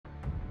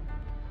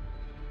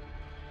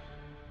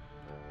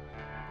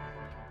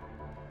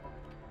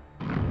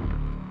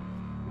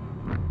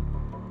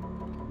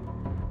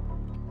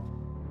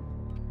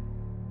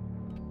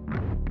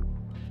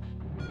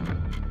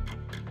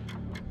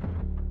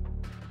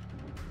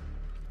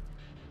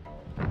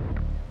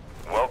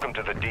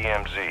Welcome to the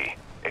DMZ.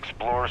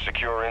 Explore,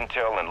 secure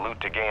intel, and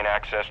loot to gain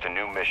access to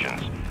new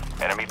missions.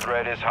 Enemy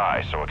threat is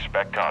high, so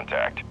expect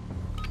contact.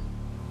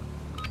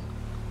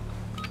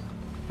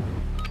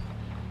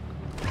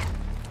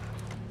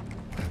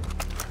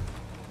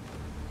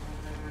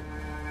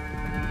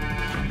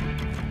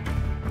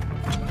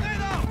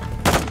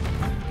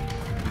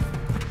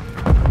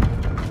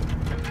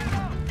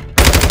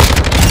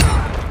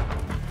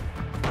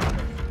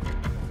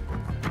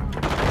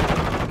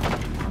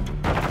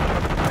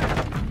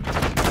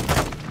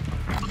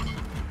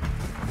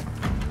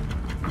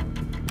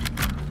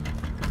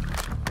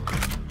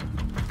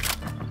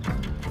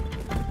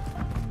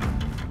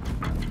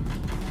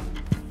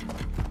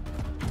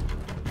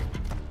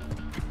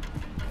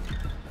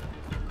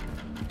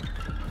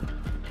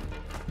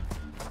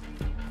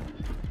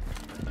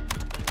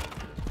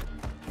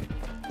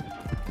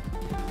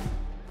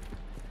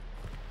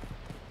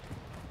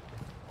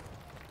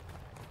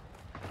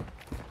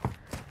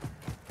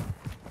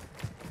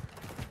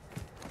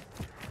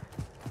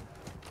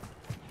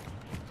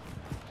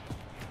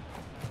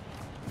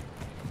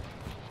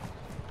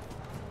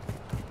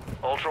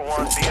 Ultra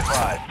One, be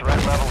advised.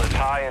 Threat level is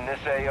high in this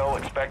AO.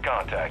 Expect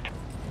contact.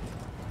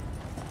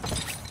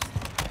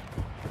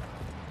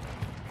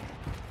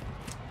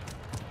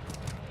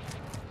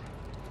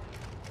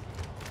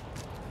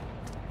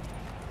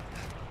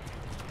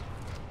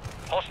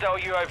 Hostile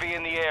UAV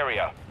in the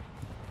area.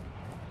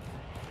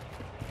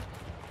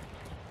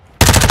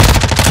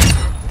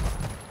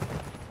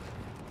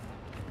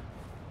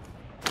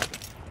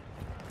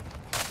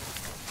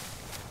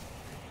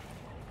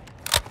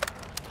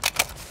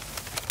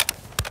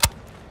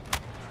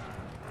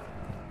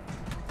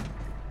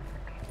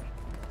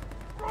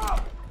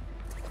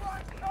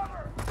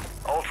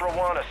 Ultra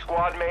One, a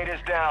squad mate is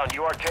down.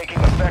 You are taking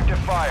effective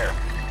fire.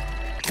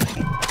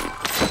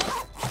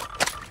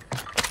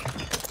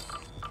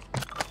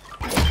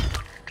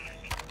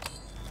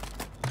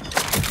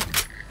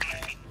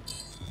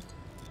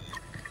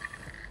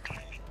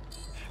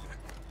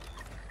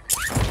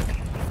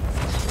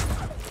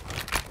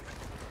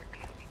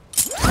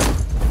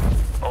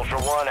 Ultra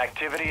One,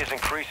 activity is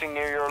increasing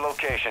near your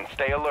location.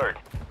 Stay alert.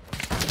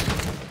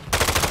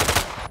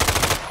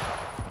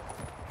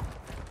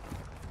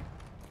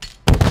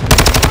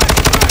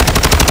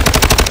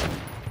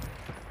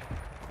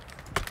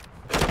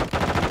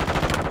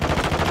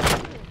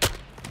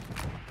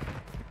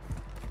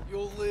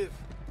 You'll live.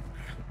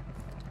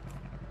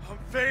 I'm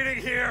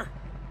fading here.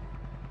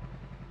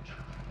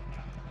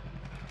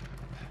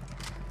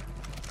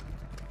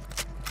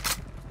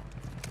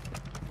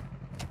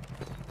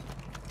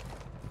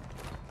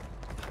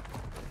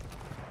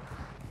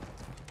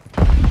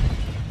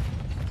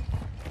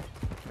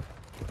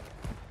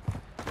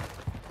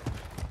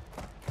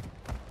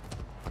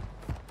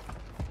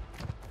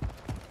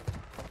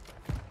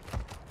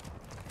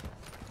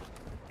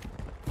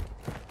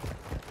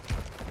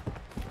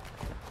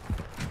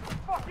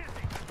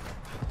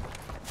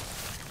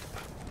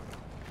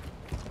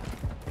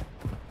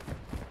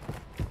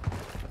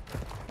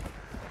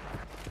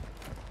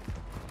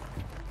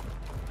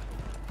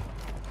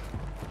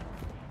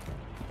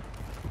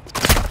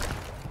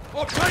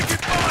 I'm taking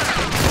fire!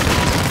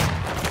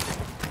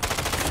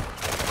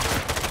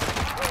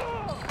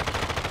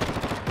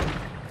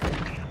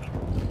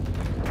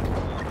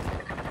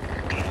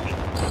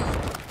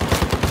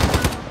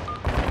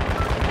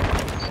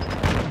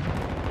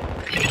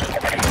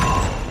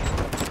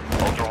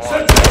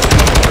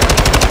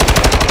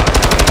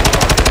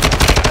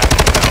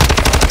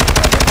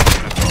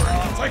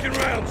 Taking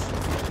rounds!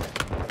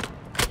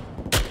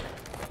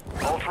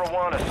 Ultra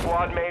One, a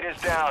squad mate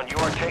is down. You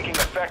are taking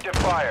effective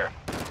fire.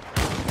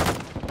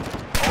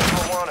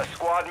 Ultra One, a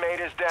squad mate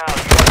is down.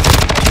 You are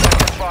taking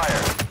effective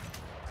fire.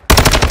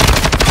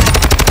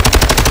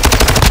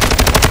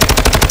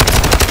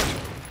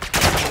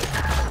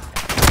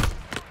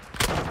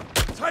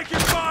 Taking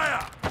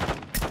fire!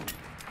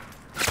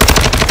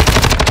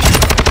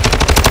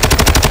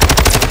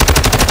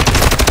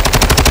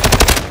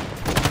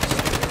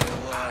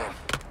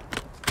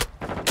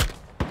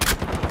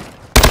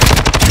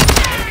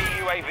 Enemy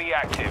UAV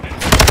active.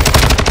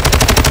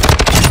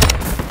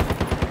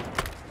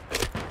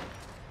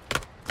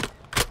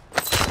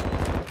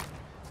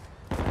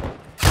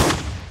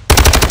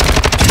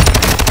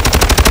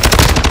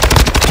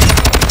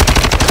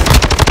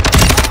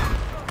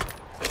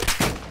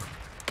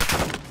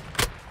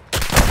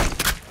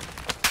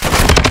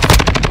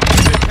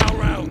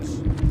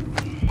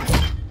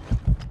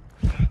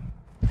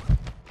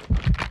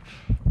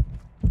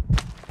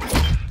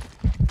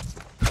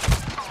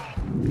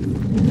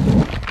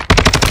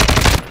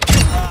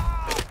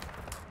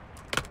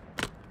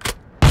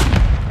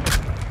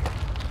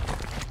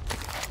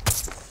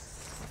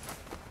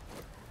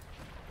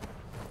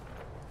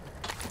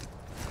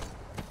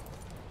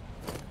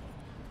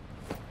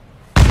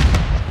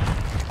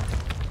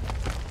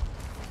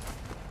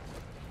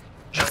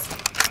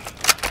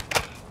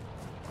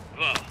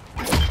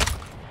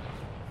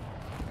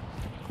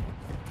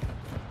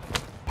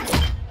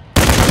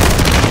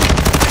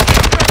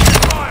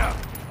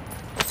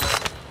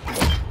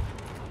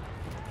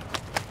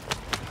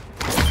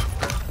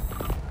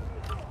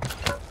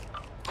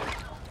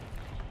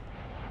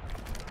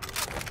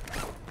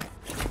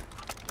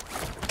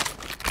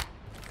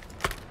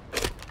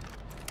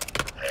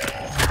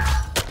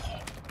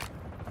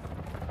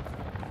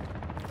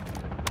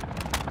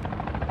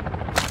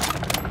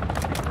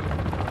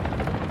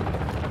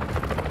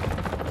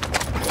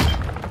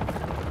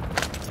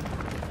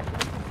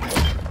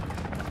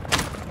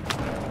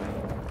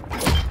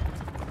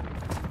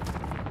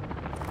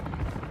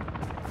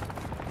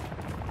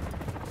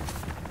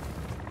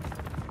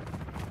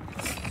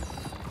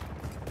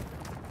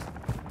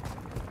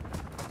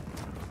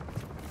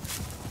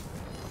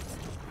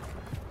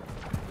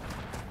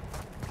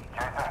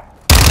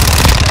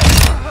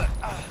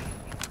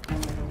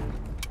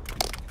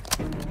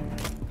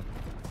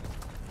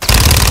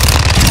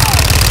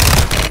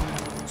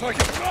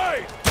 Taking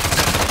flight!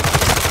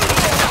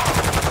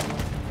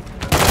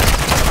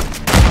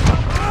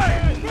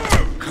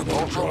 Come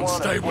on, John,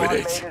 stay with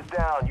it. Squad mate is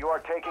down. You are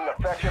taking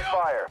effective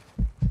fire.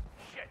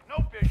 Shit,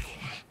 no visual.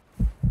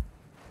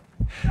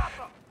 Stop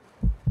him.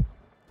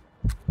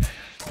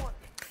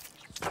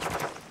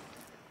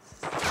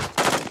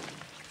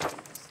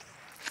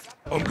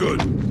 I'm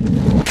good.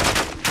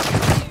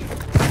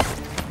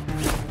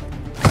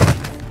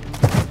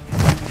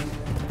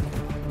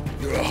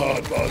 You're a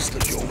hard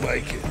bastard, you'll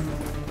make it.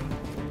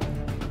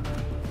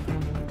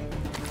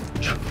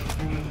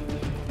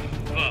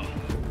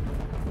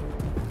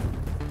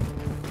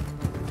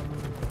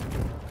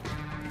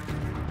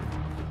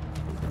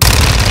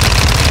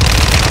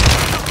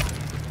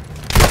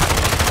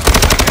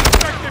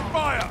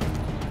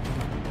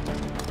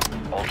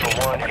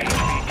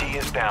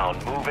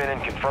 Down. Move in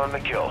and confirm the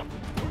kill.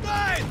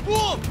 Right!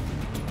 Wolf!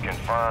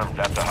 Confirmed.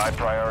 That's a high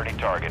priority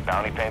target.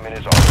 Bounty payment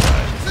is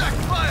authorized. Attack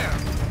fire!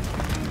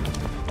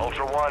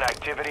 Ultra One,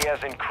 activity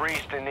has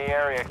increased in the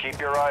area.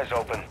 Keep your eyes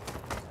open.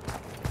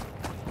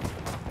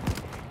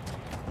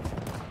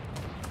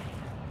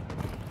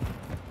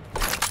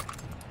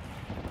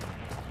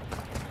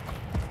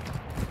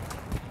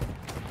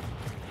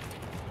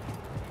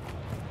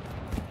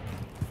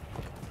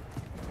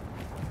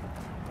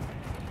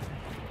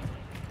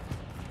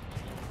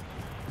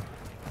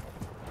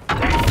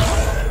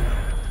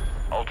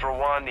 Ultra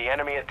One, the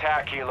enemy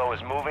attack helo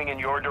is moving in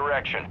your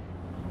direction.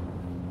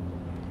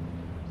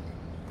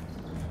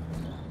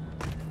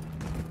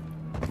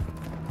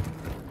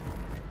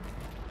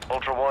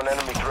 Ultra One,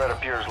 enemy threat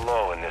appears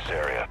low in this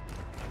area.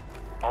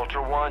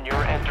 Ultra One,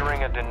 you're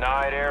entering a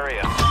denied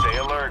area. Stay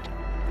alert.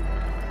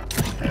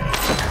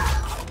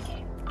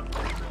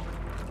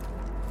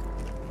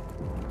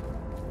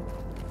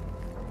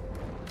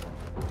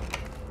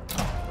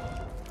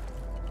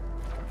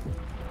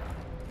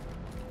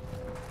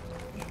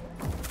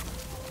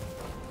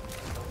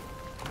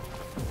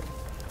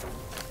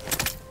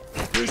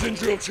 Using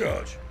drill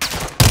charge.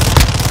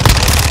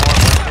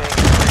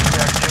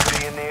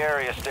 Activity in the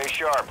area. Stay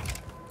sharp.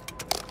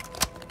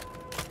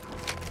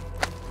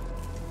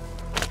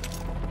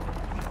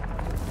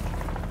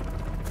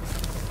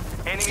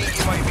 Enemy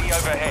UAV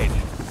overhead.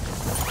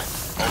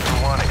 Ultra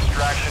One,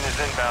 extraction is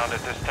inbound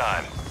at this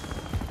time.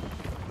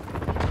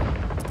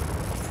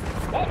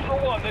 Ultra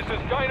One, this is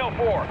Dino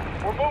 4.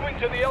 We're moving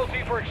to the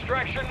LZ for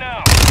extraction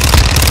now.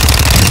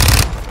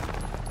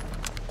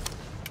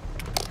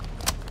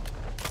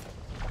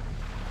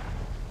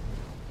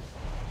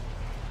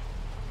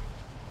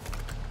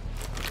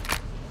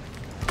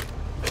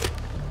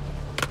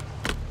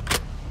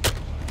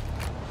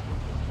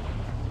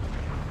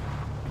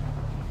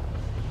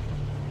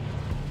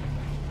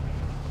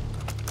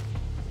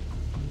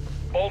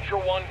 Ultra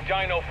One,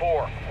 Dino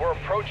 4. We're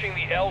approaching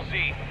the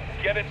LZ.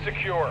 Get it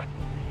secure.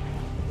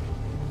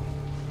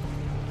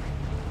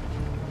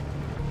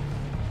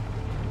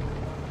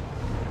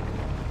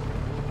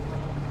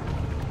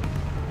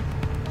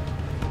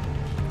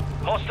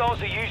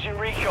 Hostiles are using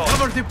recon.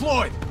 Cover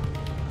deployed!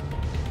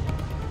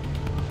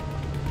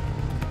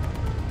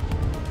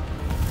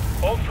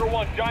 Ultra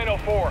One, Dino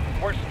 4.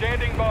 We're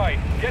standing by.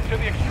 Get to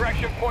the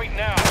extraction point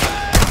now.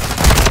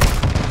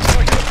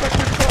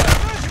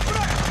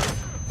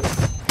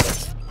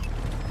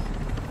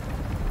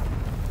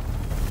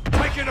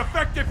 Taking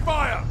effective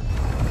fire!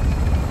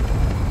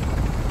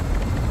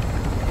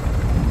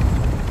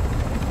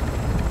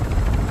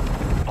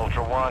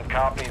 Ultra One,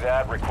 copy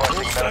that. Requesting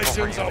All medical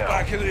stations are personnel.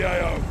 back in the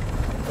AO.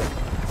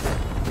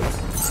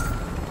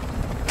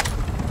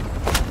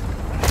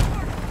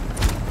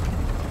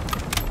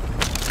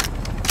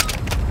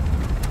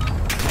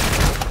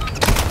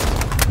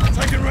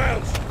 Taking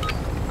rounds.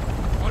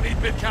 I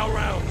need mid-cal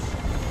rounds.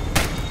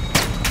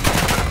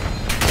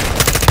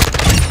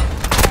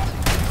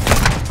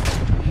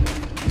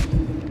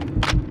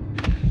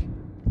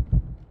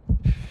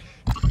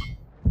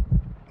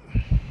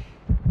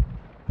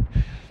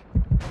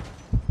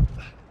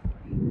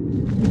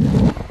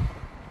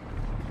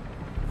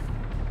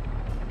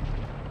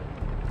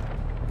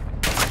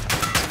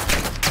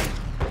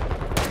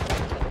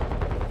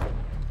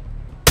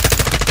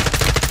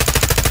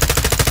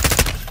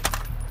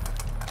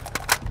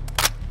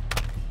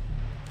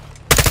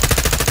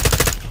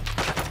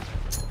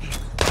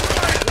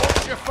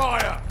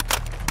 Fire!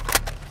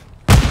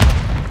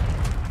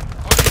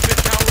 I need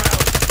mid-cal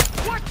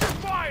rounds. Watch your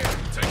fire!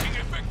 Taking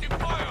effective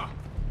fire!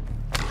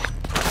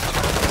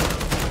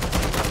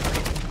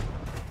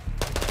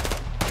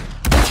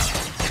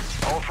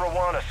 Ultra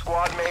One, a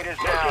squad mate is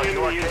down.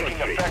 You are taking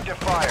effective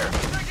fire.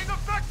 Taking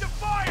effective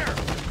fire!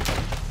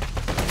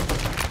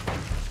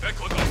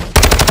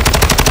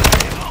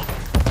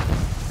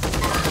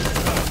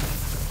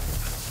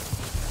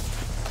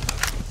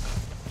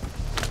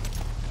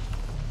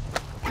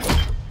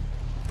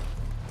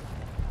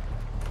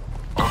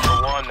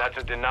 Ultra One, that's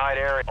a denied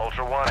area.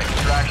 Ultra One,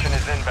 extraction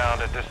is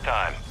inbound at this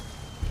time.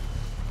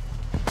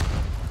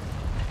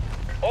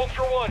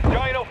 Ultra One,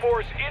 Dino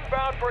 4 is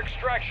inbound for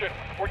extraction.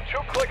 We're 2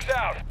 clicks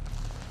out.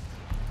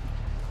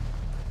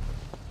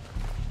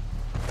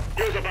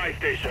 Here's a buy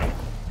station.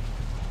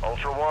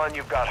 Ultra One,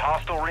 you've got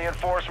hostile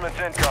reinforcements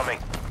incoming.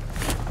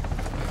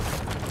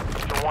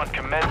 Ultra One,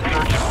 commence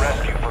search and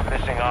rescue for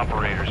missing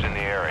operators in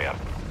the area.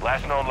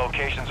 Last known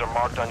locations are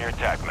marked on your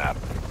attack map.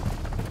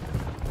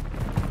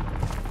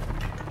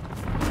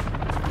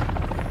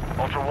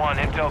 Ultra One,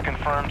 intel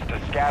confirms the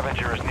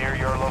scavenger is near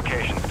your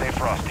location. Stay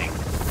frosty.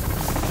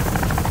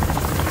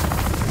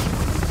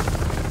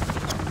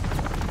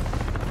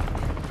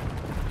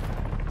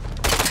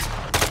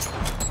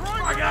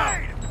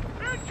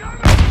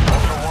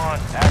 Ultra One,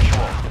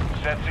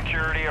 actual. Set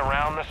security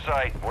around the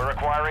site. We're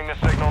acquiring the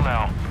signal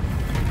now.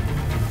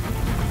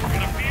 We're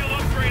gonna field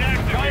upgrade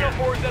active Dino here.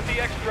 4 is at the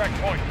extract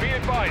point. Be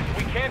advised,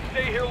 we can't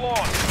stay here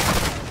long.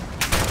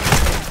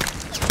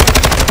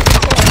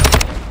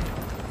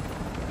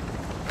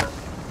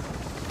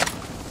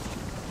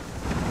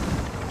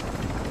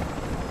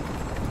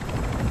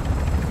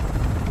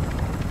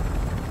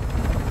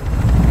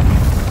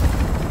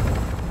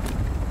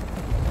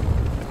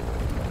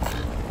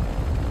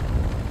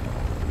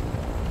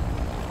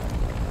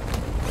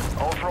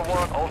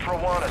 Ultra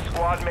One, a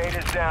squad mate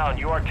is down.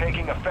 You are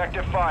taking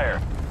effective fire.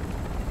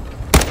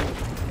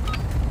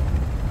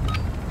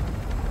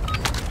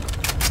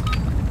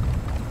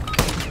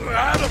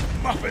 How the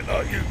muppet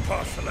like you,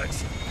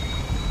 Parcelex?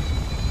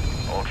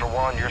 Ultra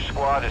One, your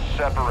squad is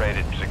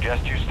separated.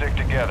 Suggest you stick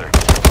together.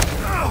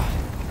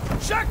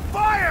 Check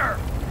fire!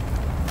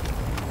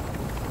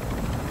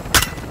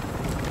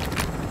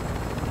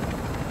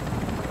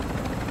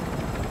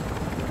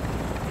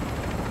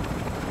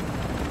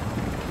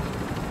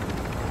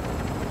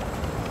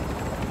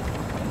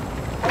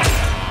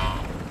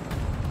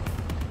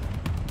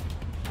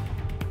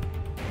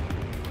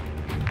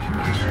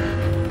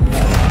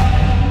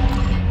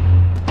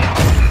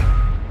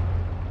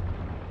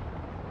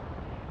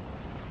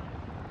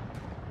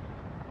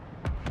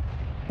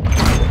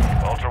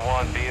 Ultra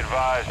One, be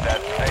advised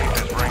that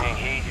safe is bringing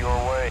heat your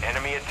way.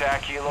 Enemy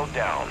attack helo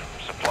down.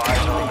 Supplies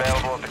are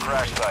available at the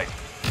crash site.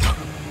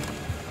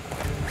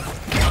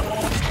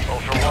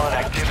 Ultra One,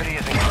 activity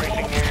is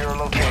increasing near your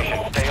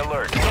location. Stay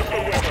alert.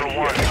 Ultra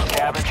One, the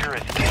scavenger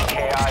is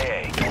EKI